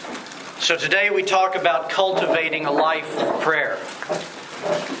So today we talk about cultivating a life of prayer.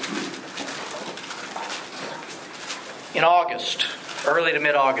 In August, early to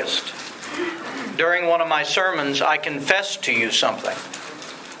mid-August, during one of my sermons, I confessed to you something.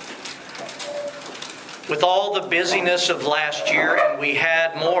 With all the busyness of last year, and we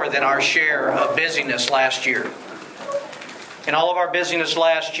had more than our share of busyness last year. In all of our busyness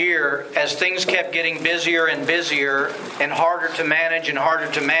last year, as things kept getting busier and busier and harder to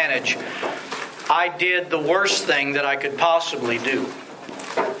manage, I did the worst thing that I could possibly do.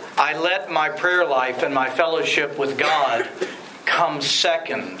 I let my prayer life and my fellowship with God come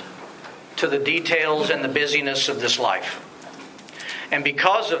second to the details and the busyness of this life. And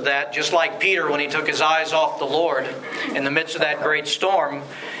because of that, just like Peter when he took his eyes off the Lord in the midst of that great storm,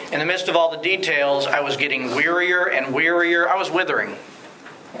 in the midst of all the details, I was getting wearier and wearier. I was withering.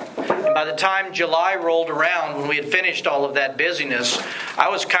 And by the time July rolled around, when we had finished all of that busyness, I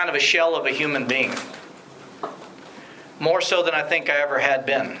was kind of a shell of a human being. More so than I think I ever had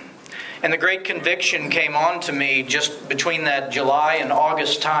been. And the great conviction came on to me just between that July and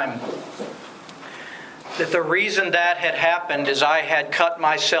August time, that the reason that had happened is I had cut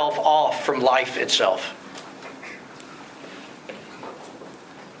myself off from life itself.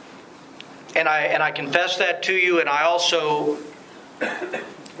 And I confess that to you, and I also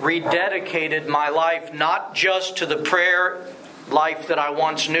rededicated my life not just to the prayer life that I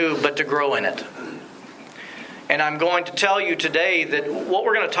once knew, but to grow in it. And I'm going to tell you today that what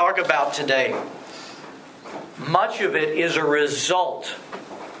we're going to talk about today, much of it is a result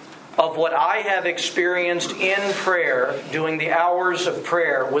of what I have experienced in prayer, doing the hours of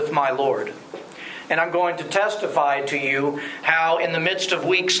prayer with my Lord. And I'm going to testify to you how in the midst of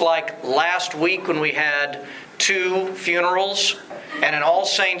weeks like last week when we had 2 funerals and an All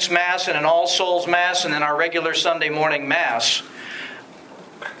Saints Mass and an All Souls Mass and then our regular Sunday morning Mass,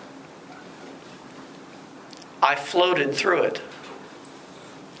 I floated through it.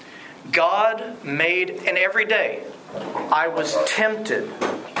 God made, and every day I was tempted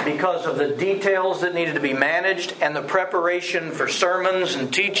because of the details that needed to be managed and the preparation for sermons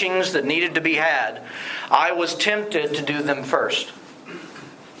and teachings that needed to be had. I was tempted to do them first.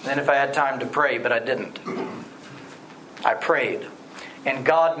 Then if I had time to pray, but I didn't. I prayed. And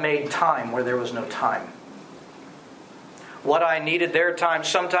God made time where there was no time. What I needed their time,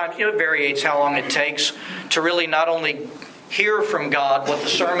 sometimes, it varies how long it takes to really not only hear from God what the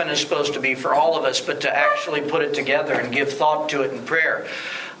sermon is supposed to be for all of us, but to actually put it together and give thought to it in prayer.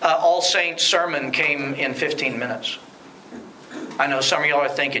 All Saints sermon came in 15 minutes. I know some of y'all are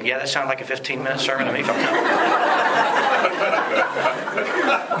thinking, yeah, that sounds like a 15-minute sermon to me.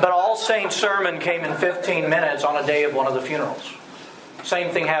 But All Saints sermon came in 15 minutes on a day of one of the funerals.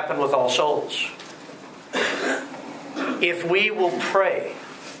 Same thing happened with All Souls. If we will pray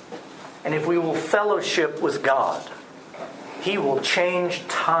and if we will fellowship with God, He will change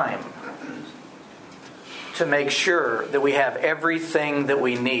time to make sure that we have everything that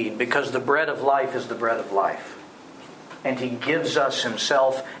we need, because the bread of life is the bread of life. And He gives us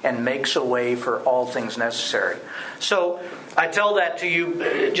Himself and makes a way for all things necessary. So I tell that to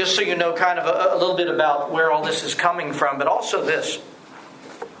you just so you know kind of a little bit about where all this is coming from, but also this.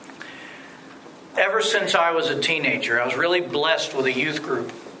 Ever since I was a teenager, I was really blessed with a youth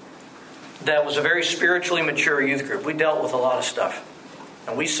group that was a very spiritually mature youth group. We dealt with a lot of stuff.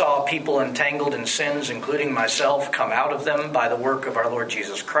 And we saw people entangled in sins, including myself, come out of them by the work of our Lord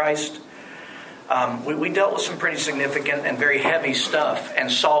Jesus Christ. We dealt with some pretty significant and very heavy stuff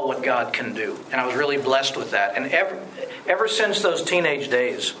and saw what God can do. And I was really blessed with that. And ever since those teenage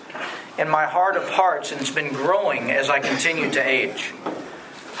days, in my heart of hearts, and it's been growing as I continue to age,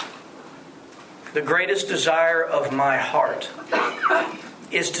 the greatest desire of my heart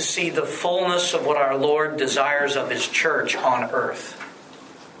is to see the fullness of what our Lord desires of His church on earth.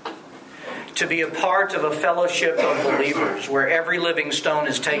 To be a part of a fellowship of believers where every living stone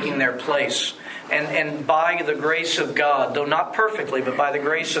is taking their place. And by the grace of God, though not perfectly, but by the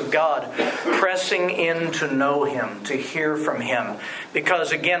grace of God, pressing in to know Him, to hear from Him.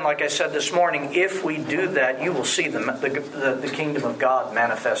 Because again, like I said this morning, if we do that, you will see the kingdom of God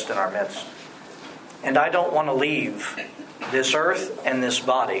manifest in our midst. And I don't want to leave this earth and this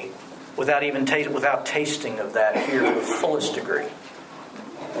body without tasting of that here to the fullest degree.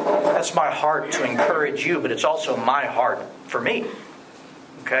 That's my heart to encourage you, but it's also my heart for me.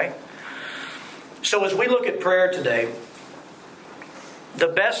 Okay? So as we look at prayer today, the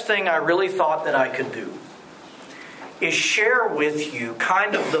best thing I really thought that I could do is share with you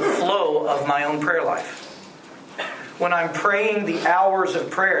kind of the flow of my own prayer life. When I'm praying the hours of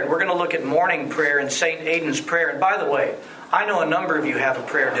prayer, and we're going to look at morning prayer and St. Aidan's prayer. And by the way, I know a number of you have a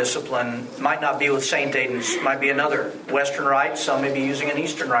prayer discipline. Might not be with St. Aidan's, might be another Western Rite. Some may be using an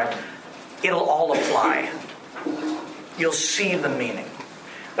Eastern Rite. It'll all apply. You'll see the meaning.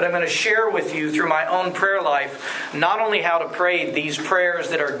 But I'm going to share with you through my own prayer life not only how to pray these prayers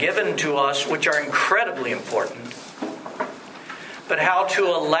that are given to us, which are incredibly important, but how to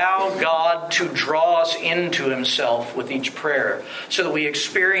allow God to draw us into Himself with each prayer so that we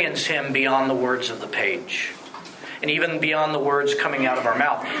experience Him beyond the words of the page and even beyond the words coming out of our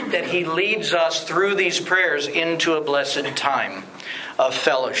mouth. That He leads us through these prayers into a blessed time of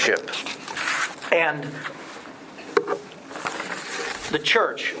fellowship. And the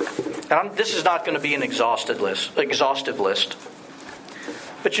church, and this is not going to be an exhaustive list, but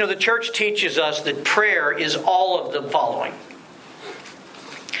the church teaches us that prayer is all of the following.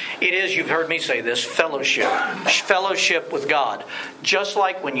 It is, you've heard me say this, fellowship with God. Just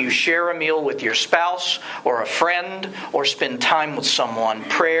like when you share a meal with your spouse or a friend or spend time with someone,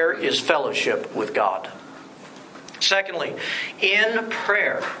 prayer is fellowship with God. Secondly, in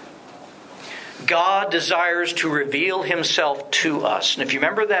prayer, God desires to reveal Himself to us. And if you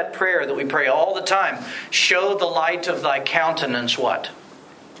remember that prayer that we pray all the time, show the light of Thy countenance, what?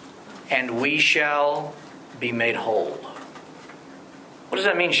 And we shall be made whole. What does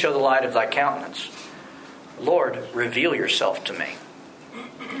that mean, show the light of Thy countenance? Lord, reveal Yourself to me.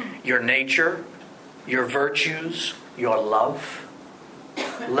 Your nature, Your virtues, Your love.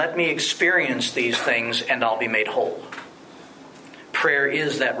 Let me experience these things and I'll be made whole. Prayer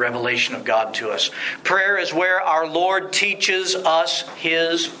is that revelation of God to us. Prayer is where our Lord teaches us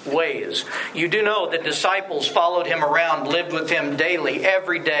His ways. You do know that disciples followed Him around, lived with Him daily,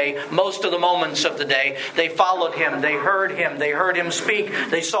 every day, most of the moments of the day. They followed Him. They heard Him speak.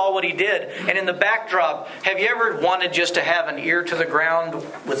 They saw what He did. And in the backdrop, have you ever wanted just to have an ear to the ground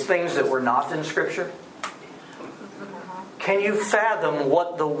with things that were not in Scripture? Can you fathom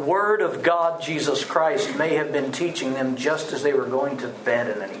what the Word of God, Jesus Christ, may have been teaching them just as they were going to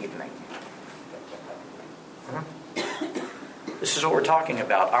bed in an evening? This is what we're talking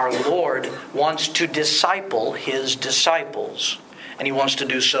about. Our Lord wants to disciple His disciples, and He wants to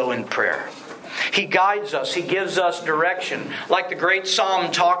do so in prayer. He guides us. He gives us direction. Like the great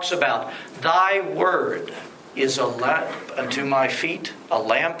psalm talks about, Thy Word is a lamp unto my feet,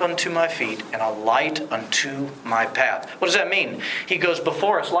 and a light unto my path. What does that mean? He goes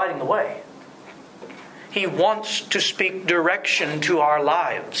before us, lighting the way. He wants to speak direction to our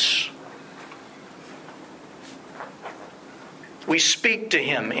lives. We speak to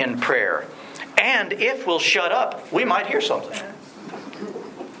Him in prayer. And if we'll shut up, we might hear something.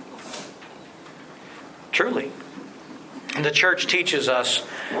 Truly. And the church teaches us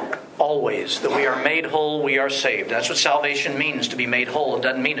always that we are made whole, we are saved. That's what salvation means, to be made whole. It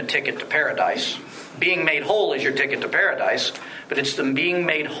doesn't mean a ticket to paradise. Being made whole is your ticket to paradise, but it's the being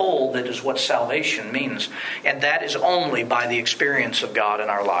made whole that is what salvation means. And that is only by the experience of God in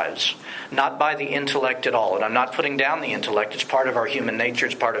our lives, not by the intellect at all. And I'm not putting down the intellect. It's part of our human nature.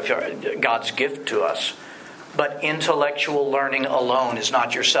 It's part of God's gift to us. But intellectual learning alone is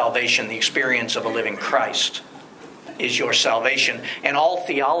not your salvation. The experience of a living Christ is your salvation. And all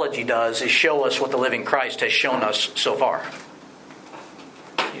theology does is show us what the living Christ has shown us so far.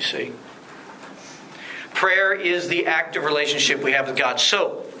 You see? Prayer is the active relationship we have with God.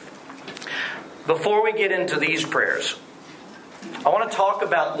 So, before we get into these prayers, I want to talk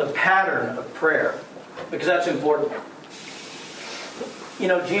about the pattern of prayer, because that's important.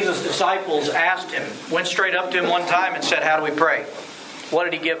 Jesus' disciples asked Him, went straight up to Him one time and said, how do we pray? What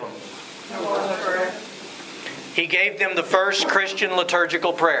did He give them? He gave them the first Christian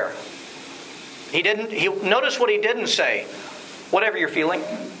liturgical prayer. Notice what He didn't say. Whatever you're feeling.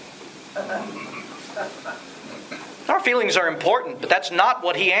 Our feelings are important, but that's not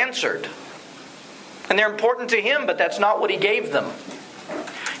what He answered. And they're important to Him, but that's not what He gave them.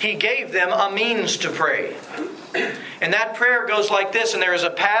 He gave them a means to pray. And that prayer goes like this, and there is a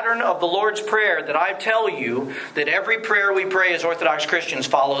pattern of the Lord's Prayer that I tell you that every prayer we pray as Orthodox Christians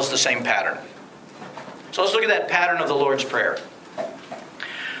follows the same pattern. So let's look at that pattern of the Lord's Prayer.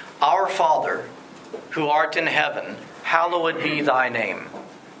 Our Father, who art in heaven, hallowed be Thy name.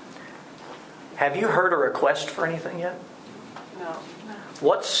 Have you heard a request for anything yet? No.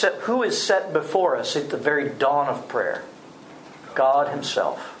 Who is set before us at the very dawn of prayer? God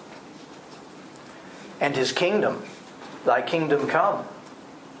Himself. And His kingdom. Thy kingdom come.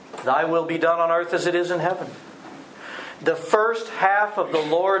 Thy will be done on earth as it is in heaven. The first half of the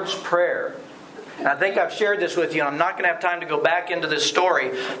Lord's Prayer. And I think I've shared this with you, and I'm not going to have time to go back into this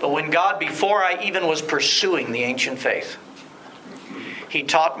story. But when God, before I even was pursuing the ancient faith, he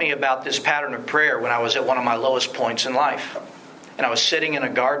taught me about this pattern of prayer when I was at one of my lowest points in life. And I was sitting in a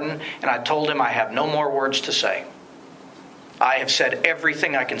garden, and I told him I have no more words to say. I have said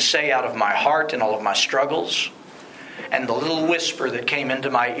everything I can say out of my heart and all of my struggles. And the little whisper that came into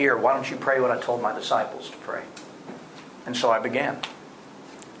my ear, why don't you pray what I told my disciples to pray? And so I began.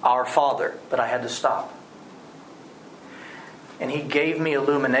 Our Father, but I had to stop. And He gave me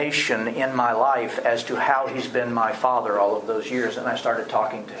illumination in my life as to how He's been my Father all of those years, and I started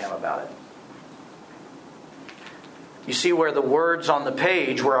talking to Him about it. You see where the words on the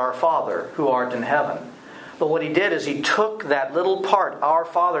page were our Father, who art in heaven. But what He did is He took that little part, our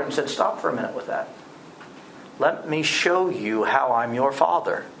Father, and said, stop for a minute with that. Let me show you how I'm your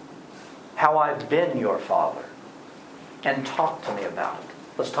Father, how I've been your Father, and talk to me about it.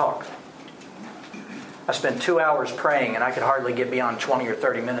 Let's talk. I spent 2 hours praying, and I could hardly get beyond 20 or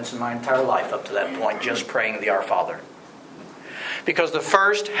 30 minutes in my entire life up to that point just praying the Our Father. Because the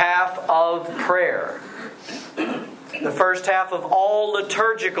first half of prayer, the first half of all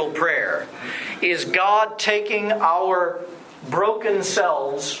liturgical prayer, is God taking our broken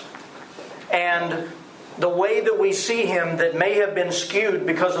selves and the way that we see Him that may have been skewed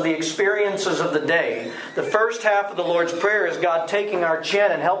because of the experiences of the day. The first half of the Lord's Prayer is God taking our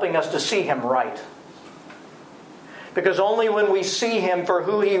chin and helping us to see Him right. Because only when we see Him for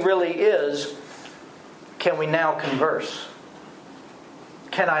who He really is can we now converse.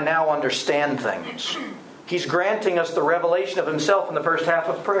 Can I now understand things? He's granting us the revelation of Himself in the first half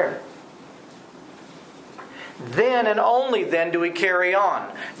of prayer. Then and only then do we carry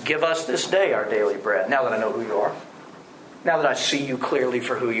on. Give us this day our daily bread. Now that I know who you are. Now that I see you clearly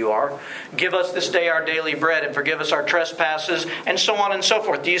for who you are. Give us this day our daily bread and forgive us our trespasses, and so on and so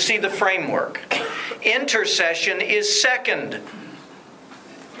forth. Do you see the framework? Intercession is second.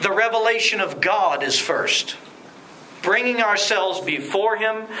 The revelation of God is first. Bringing ourselves before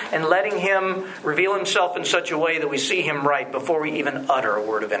Him and letting Him reveal Himself in such a way that we see Him right before we even utter a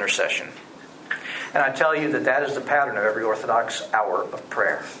word of intercession. And I tell you that is the pattern of every Orthodox hour of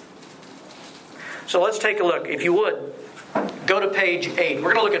prayer. So let's take a look. If you would, go to page 8.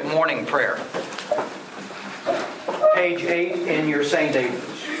 We're going to look at morning prayer. Page 8 in your St. David's.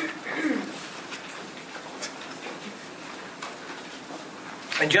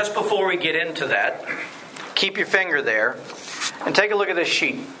 And just before we get into that, keep your finger there and take a look at this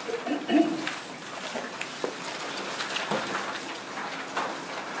sheet.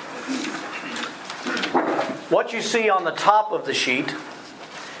 What you see on the top of the sheet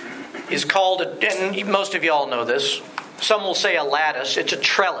is called, and most of you all know this, some will say a lattice. It's a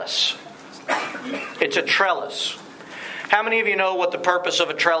trellis. It's a trellis. How many of you know what the purpose of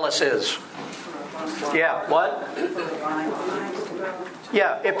a trellis is? Yeah, what?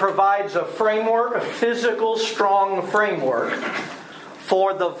 Yeah, it provides a framework, a physical, strong framework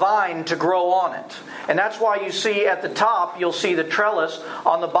for the vine to grow on it. And that's why you see at the top, you'll see the trellis.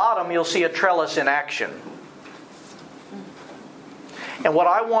 On the bottom, you'll see a trellis in action. And what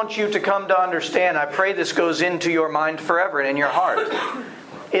I want you to come to understand, I pray this goes into your mind forever and in your heart,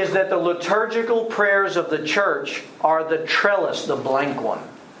 is that the liturgical prayers of the church are the trellis, the blank one.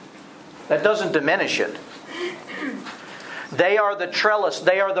 That doesn't diminish it. They are the trellis.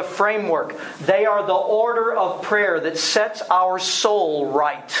 They are the framework. They are the order of prayer that sets our soul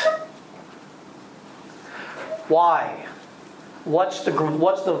right. Why? What's the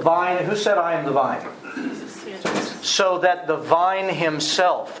vine? Who said I am the vine? So that the vine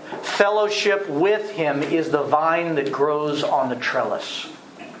Himself, fellowship with Him, is the vine that grows on the trellis.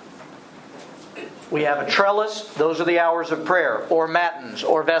 We have a trellis. Those are the hours of prayer, or matins,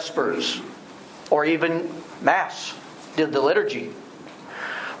 or vespers, or even Mass, the liturgy.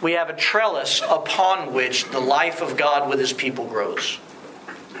 We have a trellis upon which the life of God with His people grows.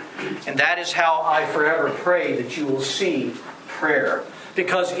 And that is how I forever pray that you will see prayer.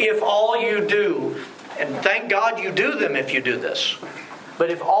 Because if all you do, and thank God you do them if you do this, but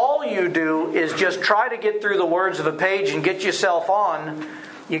if all you do is just try to get through the words of a page and get yourself on,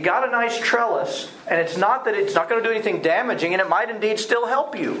 you got a nice trellis, and it's not going to do anything damaging, and it might indeed still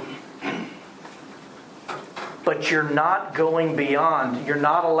help you. But you're not going beyond. You're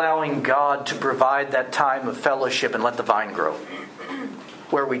not allowing God to provide that time of fellowship and let the vine grow,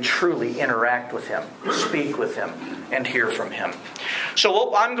 where we truly interact with Him, speak with Him, and hear from Him. So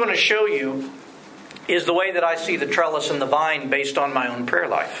what I'm going to show you is the way that I see the trellis and the vine based on my own prayer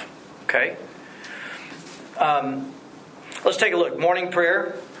life. Okay? Let's take a look. Morning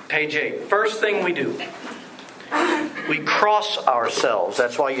prayer, page 8. First thing we do, we cross ourselves.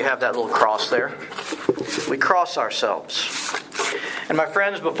 That's why you have that little cross there. We cross ourselves. And my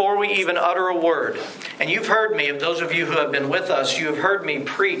friends, before we even utter a word, And you've heard me, those of you who have been with us, you have heard me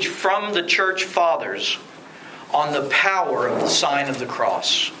preach from the church fathers on the power of the sign of the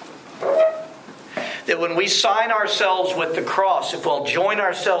cross. That when we sign ourselves with the cross, if we'll join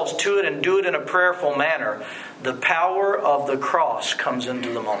ourselves to it and do it in a prayerful manner, the power of the cross comes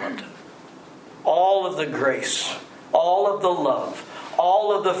into the moment. All of the grace, all of the love,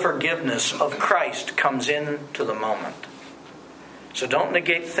 all of the forgiveness of Christ comes into the moment. So don't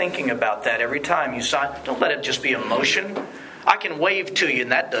negate thinking about that every time you sign. Don't let it just be emotion. I can wave to you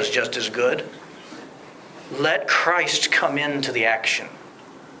and that does just as good. Let Christ come into the action.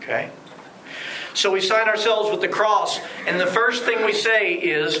 Okay? So we sign ourselves with the cross, and the first thing we say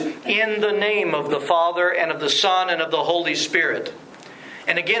is, in the name of the Father and of the Son and of the Holy Spirit.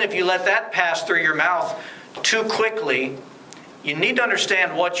 And again, if you let that pass through your mouth too quickly, you need to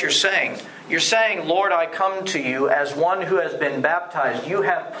understand what you're saying. You're saying, Lord, I come to you as one who has been baptized. You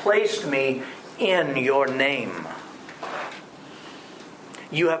have placed me in your name.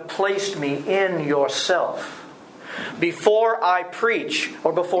 You have placed me in yourself. Before I preach,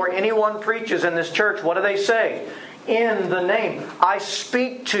 or before anyone preaches in this church, what do they say? In the name. I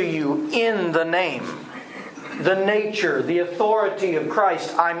speak to you in the name. The nature, the authority of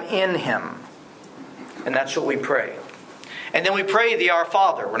Christ, I'm in Him. And that's what we pray. And then we pray the Our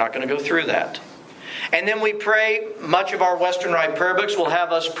Father. We're not going to go through that. And then we pray, much of our Western Rite prayer books will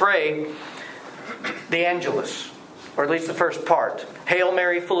have us pray the Angelus, or at least the first part. Hail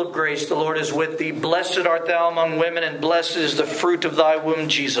Mary, full of grace, the Lord is with thee. Blessed art thou among women, and blessed is the fruit of thy womb,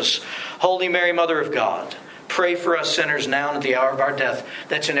 Jesus. Holy Mary, Mother of God, pray for us sinners now and at the hour of our death.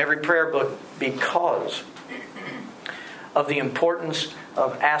 That's in every prayer book because of the importance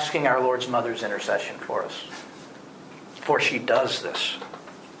of asking our Lord's Mother's intercession for us. For she does this.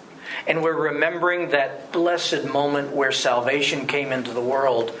 And we're remembering that blessed moment where salvation came into the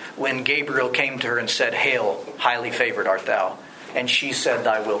world when Gabriel came to her and said, Hail, highly favored art thou. And she said,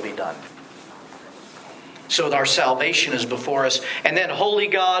 Thy will be done. So our salvation is before us. And then, Holy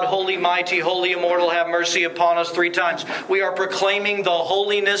God, Holy Mighty, Holy Immortal, have mercy upon us 3 times. We are proclaiming the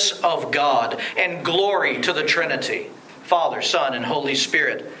holiness of God and glory to the Trinity, Father, Son, and Holy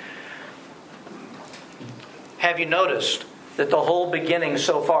Spirit. Have you noticed that the whole beginning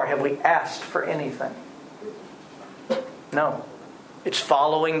so far, have we asked for anything? No. It's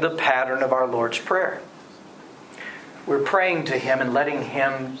following the pattern of our Lord's Prayer. We're praying to Him and letting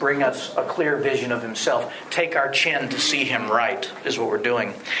Him bring us a clear vision of Himself. Take our chin to see Him right is what we're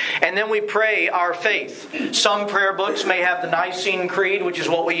doing. And then we pray our faith. Some prayer books may have the Nicene Creed, which is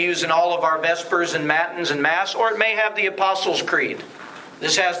what we use in all of our Vespers and Matins and Mass, or it may have the Apostles' Creed.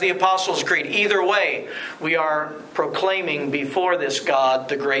 This has the Apostles' Creed. Either way, we are proclaiming before this God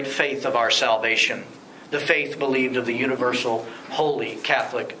the great faith of our salvation. The faith believed of the universal, holy,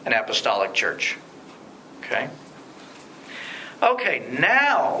 Catholic, and Apostolic Church. Okay? Okay,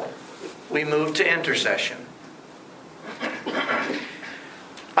 now we move to intercession.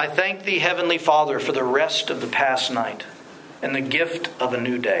 I thank Thee, Heavenly Father, for the rest of the past night and the gift of a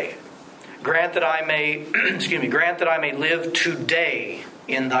new day. Grant that I may, grant that I may live today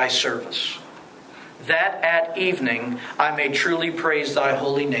in Thy service, that at evening I may truly praise Thy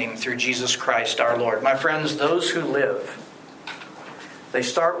holy name through Jesus Christ our Lord. My friends, those who live, they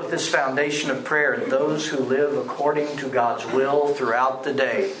start with this foundation of prayer, and those who live according to God's will throughout the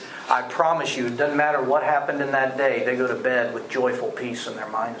day, I promise you, it doesn't matter what happened in that day, they go to bed with joyful peace in their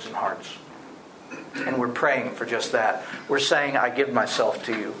minds and hearts. And we're praying for just that. We're saying, I give myself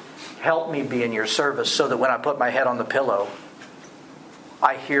to you. Help me be in your service so that when I put my head on the pillow,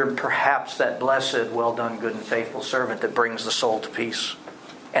 I hear perhaps that blessed, well done, good and faithful servant that brings the soul to peace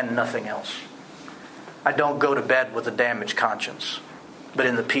and nothing else. I don't go to bed with a damaged conscience, but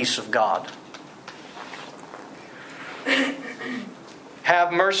in the peace of God.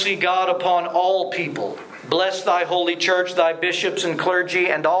 Have mercy, God, upon all people. Bless Thy holy church, Thy bishops and clergy,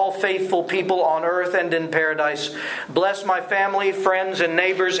 and all faithful people on earth and in paradise. Bless my family, friends, and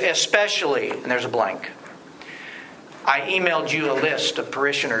neighbors especially. And there's a blank. I emailed you a list of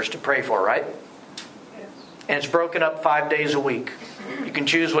parishioners to pray for, right? Yes. And it's broken up 5 days a week. You can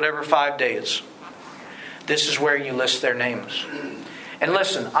choose whatever 5 days. This is where you list their names. And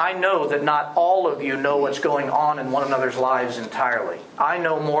listen, I know that not all of you know what's going on in one another's lives entirely. I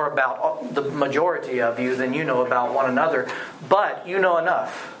know more about the majority of you than you know about one another, but you know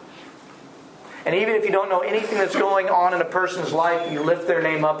enough. And even if you don't know anything that's going on in a person's life, you lift their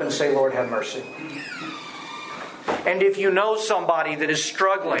name up and say, Lord, have mercy. And if you know somebody that is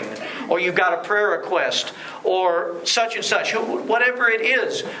struggling, or you've got a prayer request, or such and such, whatever it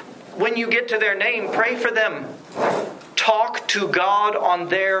is, when you get to their name, pray for them. Talk to God on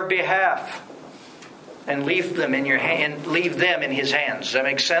their behalf. and leave them in your hand, leave them in His hands. Does that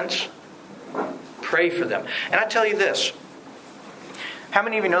make sense? Pray for them. And I tell you this. How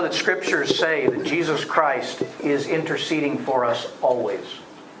many of you know that Scriptures say that Jesus Christ is interceding for us always?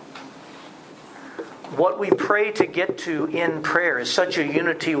 What we pray to get to in prayer is such a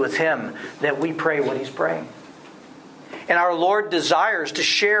unity with Him that we pray what He's praying. And our Lord desires to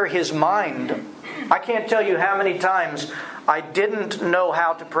share His mind. I can't tell you how many times I didn't know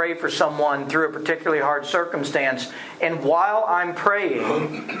how to pray for someone through a particularly hard circumstance. And while I'm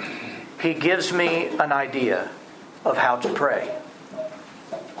praying, He gives me an idea of how to pray.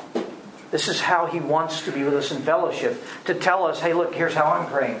 This is how He wants to be with us in fellowship. To tell us, hey, look, here's how I'm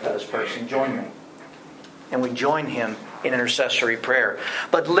praying for this person. Join me. And we join Him in intercessory prayer.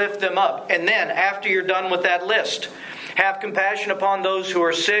 But lift them up. And then, after you're done with that list, have compassion upon those who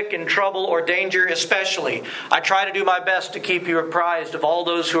are sick, in trouble, or danger especially. I try to do my best to keep you apprised of all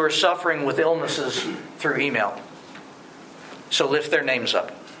those who are suffering with illnesses through email. So lift their names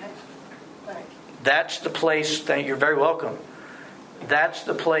up. That's the place, you're very welcome. That's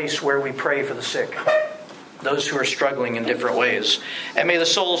the place where we pray for the sick. Those who are struggling in different ways. And may the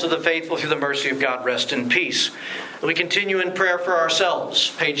souls of the faithful through the mercy of God rest in peace. We continue in prayer for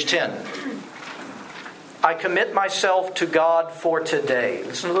ourselves. Page 10. I commit myself to God for today.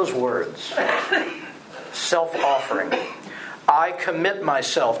 Listen to those words. Self-offering. I commit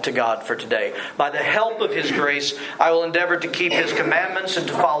myself to God for today. By the help of His grace, I will endeavor to keep His commandments and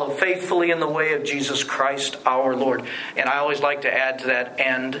to follow faithfully in the way of Jesus Christ our Lord. And I always like to add to that,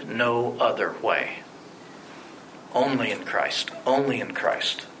 and no other way. Only in Christ. Only in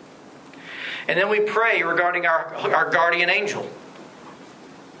Christ. And then we pray regarding our guardian angel.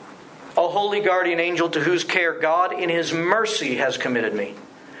 O holy guardian angel, to whose care God in His mercy has committed me.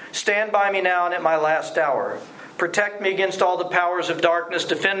 Stand by me now and at my last hour. Protect me against all the powers of darkness.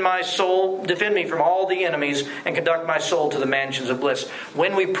 Defend my soul. Defend me from all the enemies. And conduct my soul to the mansions of bliss.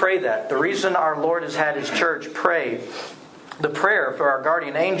 When we pray that, the reason our Lord has had His church pray the prayer for our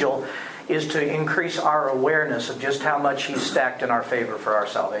guardian angel is to increase our awareness of just how much He's stacked in our favor for our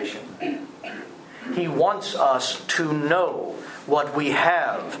salvation. He wants us to know what we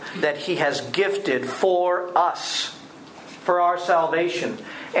have that He has gifted for us, for our salvation.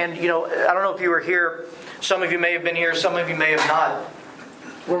 And, I don't know if you were here. Some of you may have been here. Some of you may have not.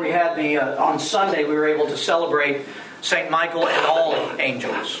 Where we had on Sunday, we were able to celebrate St. Michael and all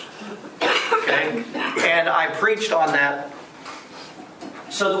angels. Okay? And I preached on that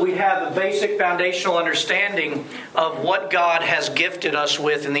so that we have a basic foundational understanding of what God has gifted us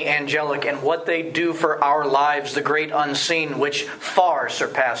with in the angelic and what they do for our lives, the great unseen, which far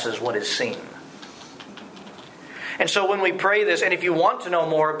surpasses what is seen. And so when we pray this, and if you want to know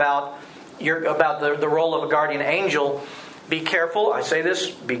more about the role of a guardian angel, be careful. I say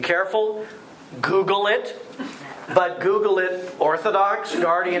this, be careful. Google it. But Google it, Orthodox,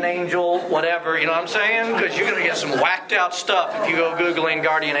 guardian angel, whatever, you know what I'm saying? Because you're going to get some whacked out stuff if you go Googling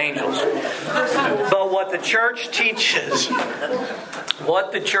guardian angels. But what the church teaches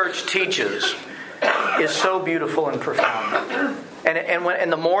is so beautiful and profound.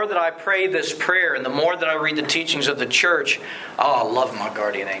 And the more that I pray this prayer and the more that I read the teachings of the church, I love my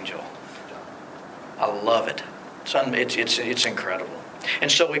guardian angel. I love it. It's incredible.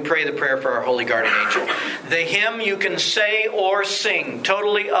 And so we pray the prayer for our holy guardian angel. The hymn you can say or sing,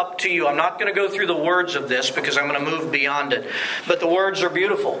 totally up to you. I'm not going to go through the words of this because I'm going to move beyond it. But the words are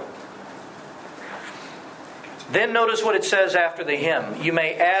beautiful. Then notice what it says after the hymn. You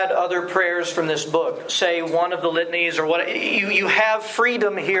may add other prayers from this book. Say one of the litanies or what. You have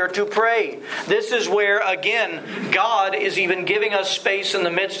freedom here to pray. This is where, again, God is even giving us space in the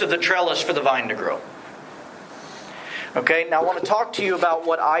midst of the trellis for the vine to grow. Okay, now I want to talk to you about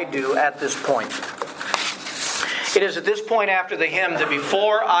what I do at this point. It is at this point after the hymn that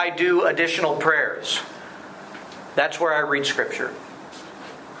before I do additional prayers, that's where I read Scripture.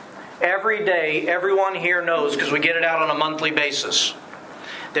 Every day, everyone here knows, because we get it out on a monthly basis,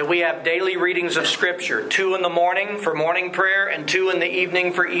 that we have daily readings of Scripture. 2 in the morning for morning prayer and 2 in the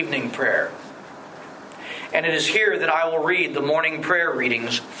evening for evening prayer. And it is here that I will read the morning prayer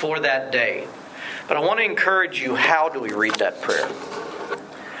readings for that day. But I want to encourage you, how do we read that prayer?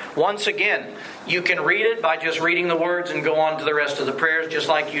 Once again, you can read it by just reading the words and go on to the rest of the prayers, just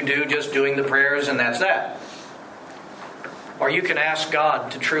like you do, just doing the prayers, and that's that. Or you can ask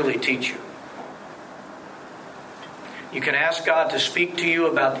God to truly teach you. You can ask God to speak to you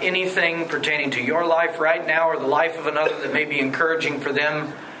about anything pertaining to your life right now or the life of another that may be encouraging for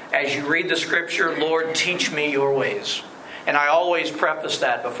them. As you read the Scripture, Lord, teach me your ways. And I always preface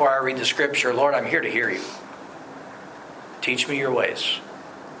that before I read the Scripture. Lord, I'm here to hear you. Teach me your ways.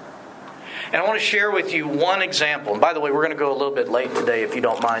 And I want to share with you one example. And by the way, we're going to go a little bit late today, if you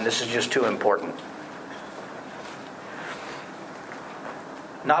don't mind. This is just too important.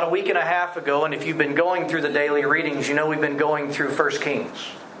 Not a week and a half ago, and if you've been going through the daily readings, you know we've been going through 1 Kings.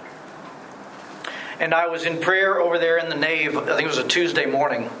 And I was in prayer over there in the nave, I think it was a Tuesday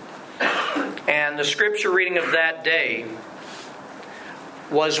morning. And the scripture reading of that day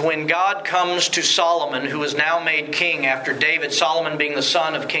was when God comes to Solomon, who is now made king after David, Solomon being the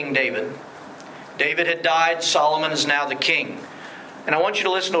son of King David. David had died, Solomon is now the king. And I want you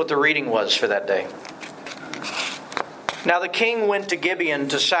to listen to what the reading was for that day. Now the king went to Gibeon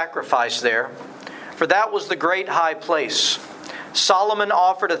to sacrifice there, for that was the great high place. Solomon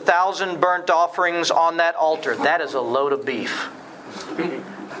offered 1,000 burnt offerings on that altar. That is a load of beef.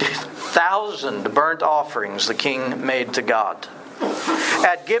 1,000 burnt offerings the king made to God.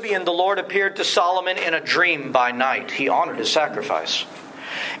 At Gibeon, the Lord appeared to Solomon in a dream by night. He honored his sacrifice.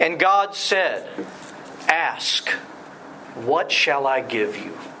 And God said, "Ask, what shall I give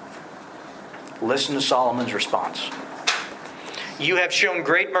you?" Listen to Solomon's response. "You have shown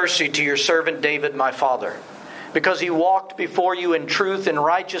great mercy to your servant David, my father, because he walked before you in truth and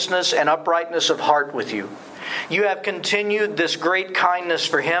righteousness and uprightness of heart with you. You have continued this great kindness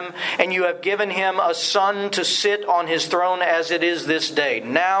for him, and you have given him a son to sit on his throne as it is this day.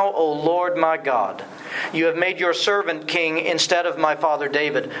 Now, O Lord my God, you have made your servant king instead of my father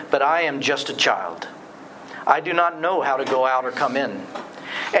David, but I am just a child. I do not know how to go out or come in.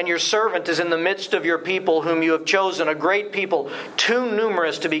 And your servant is in the midst of your people whom you have chosen, a great people, too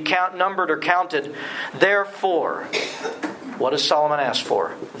numerous to be numbered or counted. Therefore," what does Solomon ask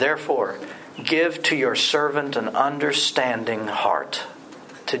for? "Therefore, give to your servant an understanding heart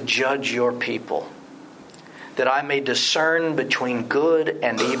to judge your people, that I may discern between good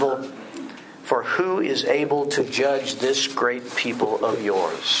and evil. For who is able to judge this great people of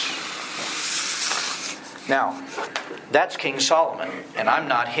yours?" Now, that's King Solomon, and I'm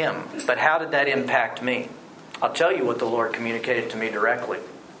not him. But how did that impact me? I'll tell you what the Lord communicated to me directly.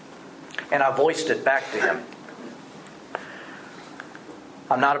 And I voiced it back to him.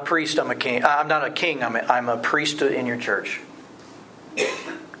 I'm not a priest, I'm a king. I'm not a king, I'm a priest in your church.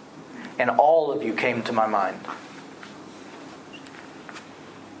 And all of you came to my mind.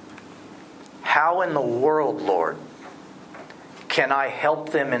 How in the world, Lord, can I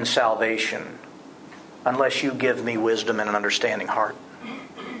help them in salvation unless you give me wisdom and an understanding heart?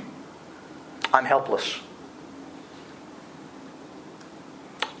 I'm helpless.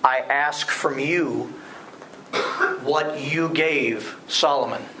 I ask from you what you gave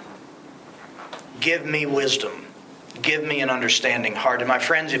Solomon. Give me wisdom. Give me an understanding heart. And my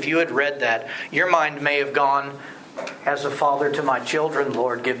friends, if you had read that, your mind may have gone, as a father to my children,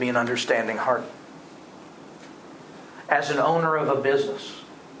 Lord, give me an understanding heart. As an owner of a business,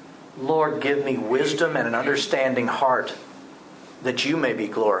 Lord, give me wisdom and an understanding heart that you may be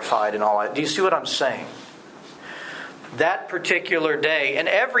glorified in all. Do you see what I'm saying? That particular day, and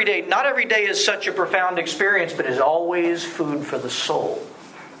every day, not every day is such a profound experience, but is always food for the soul.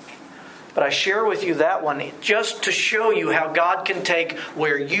 But I share with you that one just to show you how God can take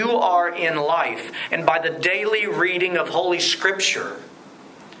where you are in life, and by the daily reading of Holy Scripture,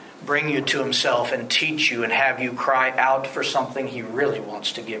 bring you to Himself and teach you and have you cry out for something He really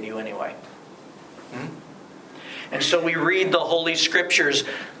wants to give you anyway. And so we read the Holy Scriptures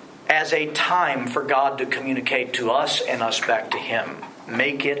as a time for God to communicate to us and us back to Him.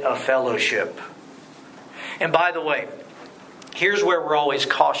 Make it a fellowship. And by the way, here's where we're always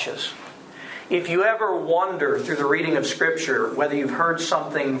cautious. If you ever wonder through the reading of Scripture whether you've heard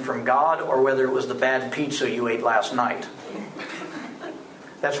something from God or whether it was the bad pizza you ate last night,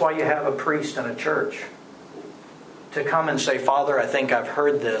 that's why you have a priest in a church. To come and say, Father, I think I've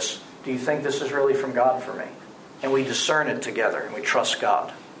heard this. Do you think this is really from God for me? And we discern it together and we trust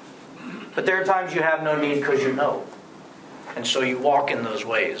God. But there are times you have no need because you know. And so you walk in those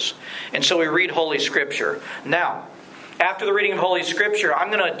ways. And so we read Holy Scripture. Now, after the reading of Holy Scripture, I'm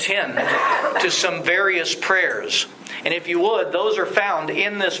going to attend to some various prayers. And if you would, those are found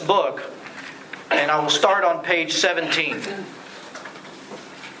in this book. And I will start on page 17.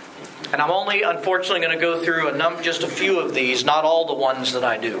 And I'm only, unfortunately, going to go through just a few of these, not all the ones that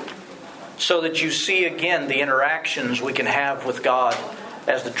I do. So that you see, again, the interactions we can have with God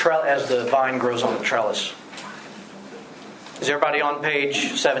as the vine grows on the trellis. Is everybody on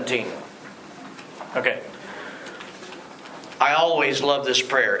page 17? Okay. I always love this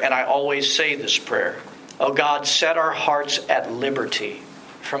prayer, and I always say this prayer. Oh God, set our hearts at liberty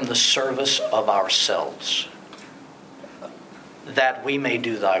from the service of ourselves, that we may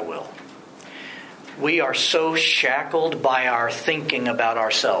do thy will. We are so shackled by our thinking about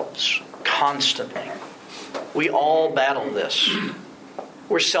ourselves constantly. We all battle this.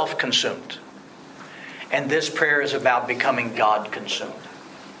 We're self-consumed. And this prayer is about becoming God-consumed.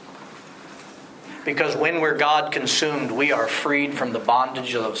 Because when we're God-consumed, we are freed from the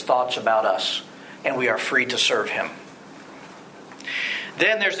bondage of those thoughts about us. And we are free to serve Him.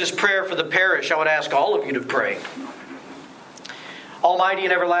 Then there's this prayer for the parish I would ask all of you to pray. Almighty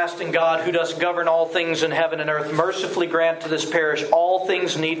and everlasting God, who dost govern all things in heaven and earth, mercifully grant to this parish all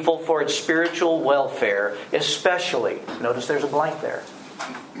things needful for its spiritual welfare, especially, notice there's a blank there.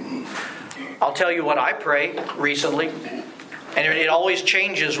 I'll tell you what I pray recently, and it always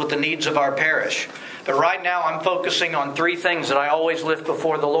changes with the needs of our parish. But right now I'm focusing on three things that I always lift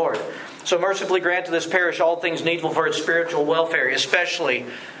before the Lord. So mercifully grant to this parish all things needful for its spiritual welfare, especially,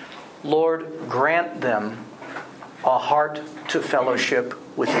 Lord, grant them a heart to fellowship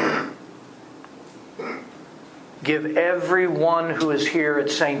with You. Give everyone who is here at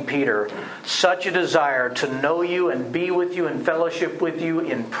St. Peter such a desire to know You and be with You and fellowship with You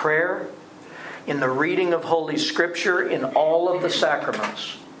in prayer, in the reading of Holy Scripture, in all of the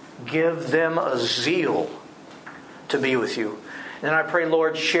sacraments. Give them a zeal to be with You. And I pray,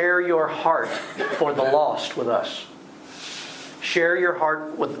 Lord, share Your heart for the lost with us. Share Your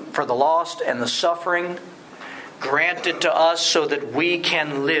heart for the lost and the suffering. Grant it to us so that we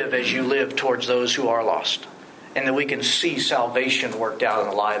can live as You live towards those who are lost. And that we can see salvation worked out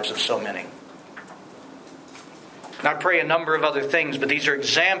in the lives of so many. And I pray a number of other things, but these are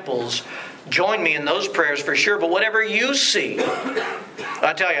examples. Join me in those prayers for sure. But whatever you see,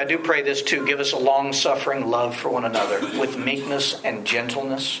 I tell you, I do pray this too. Give us a long-suffering love for one another with meekness and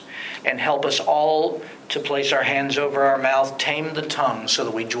gentleness. And help us all to place our hands over our mouth, tame the tongue, so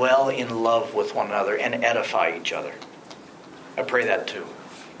that we dwell in love with one another and edify each other. I pray that too.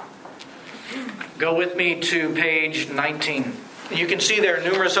 Go with me to page 19. You can see there are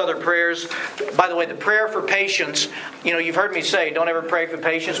numerous other prayers. By the way, the prayer for patience, you've heard me say, don't ever pray for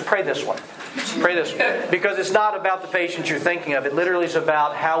patience. Pray this one. Pray this one. Because it's not about the patience you're thinking of. It literally is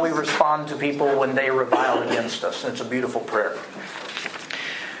about how we respond to people when they revile against us. And it's a beautiful prayer.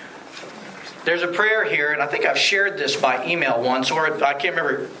 There's a prayer here, and I think I've shared this by email once, or I can't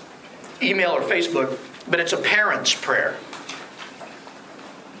remember, email or Facebook, but it's a parent's prayer.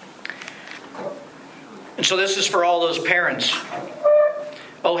 And so this is for all those parents.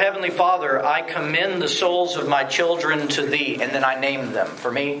 Oh, Heavenly Father, I commend the souls of my children to Thee. And then I name them.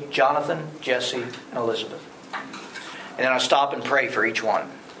 For me, Jonathan, Jesse, and Elizabeth. And then I stop and pray for each one.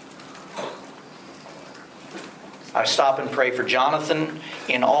 I stop and pray for Jonathan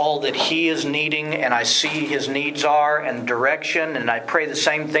in all that he is needing, and I see his needs are and direction, and I pray the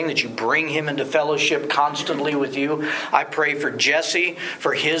same thing, that You bring him into fellowship constantly with You. I pray for Jesse,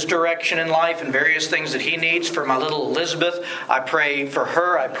 for his direction in life and various things that he needs. For my little Elizabeth, I pray for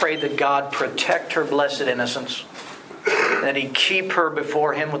her. I pray that God protect her blessed innocence, that He keep her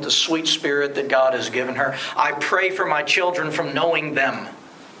before Him with the sweet spirit that God has given her. I pray for my children from knowing them.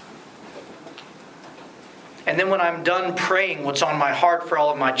 And then when I'm done praying what's on my heart for all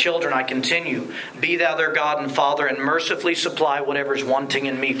of my children, I continue. Be Thou their God and Father, and mercifully supply whatever is wanting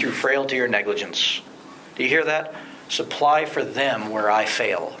in me through frailty or negligence. Do you hear that? Supply for them where I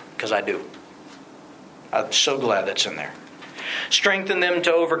fail, because I do. I'm so glad that's in there. Strengthen them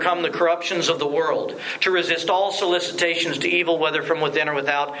to overcome the corruptions of the world, to resist all solicitations to evil, whether from within or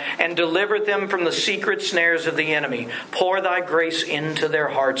without, and deliver them from the secret snares of the enemy. Pour Thy grace into their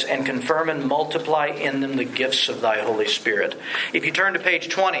hearts, and confirm and multiply in them the gifts of Thy Holy Spirit. If you turn to page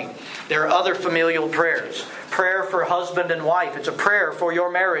 20, there are other familial prayers. Prayer for husband and wife. It's a prayer for your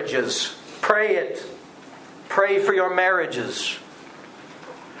marriages. Pray it. Pray for your marriages.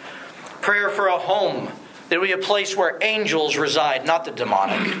 Prayer for a home. That it be a place where angels reside, not the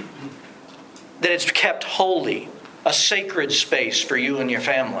demonic. That it's kept holy, a sacred space for you and your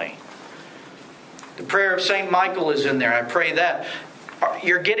family. The prayer of St. Michael is in there. I pray that.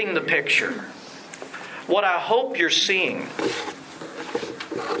 You're getting the picture. What I hope you're seeing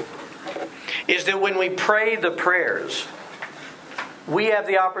is that when we pray the prayers, we have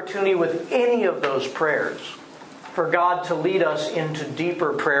the opportunity with any of those prayers for God to lead us into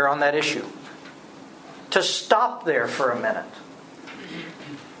deeper prayer on that issue. To stop there for a minute.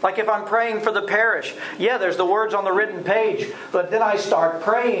 Like if I'm praying for the parish, there's the words on the written page, but then I start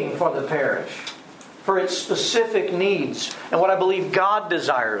praying for the parish, for its specific needs, and what I believe God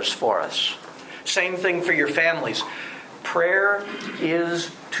desires for us. Same thing for your families. Prayer is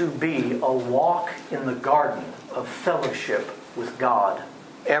to be a walk in the garden of fellowship with God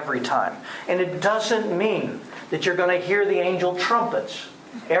every time. And it doesn't mean that you're going to hear the angel trumpets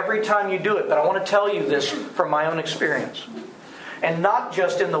every time you do it. But I want to tell you this from my own experience. And not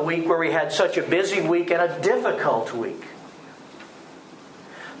just in the week where we had such a busy week and a difficult week.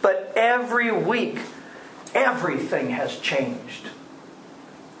 But every week, everything has changed.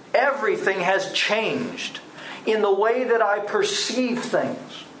 Everything has changed in the way that I perceive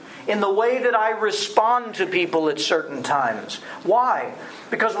things, in the way that I respond to people at certain times. Why?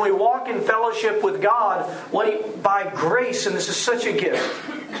 Because when we walk in fellowship with God, by grace, and this is such a gift,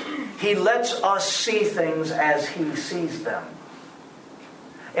 He lets us see things as He sees them.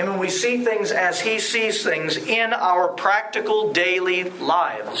 And when we see things as He sees things in our practical daily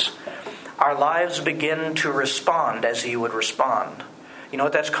lives, our lives begin to respond as He would respond. You know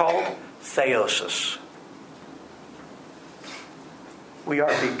what that's called? Theosis. We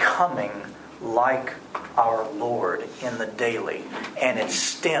are becoming like our Lord in the daily, and it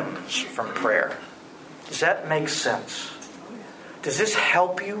stems from prayer. Does that make sense? Does this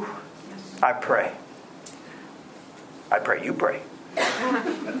help you? I pray. I pray you pray.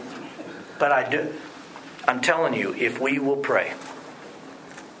 But I do. I'm telling you, if we will pray,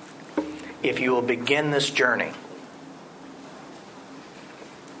 if you will begin this journey,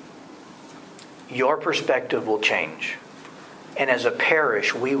 your perspective will change. And as a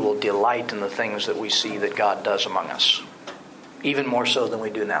parish, we will delight in the things that we see that God does among us. Even more so than we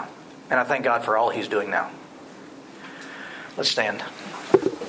do now. And I thank God for all He's doing now. Let's stand.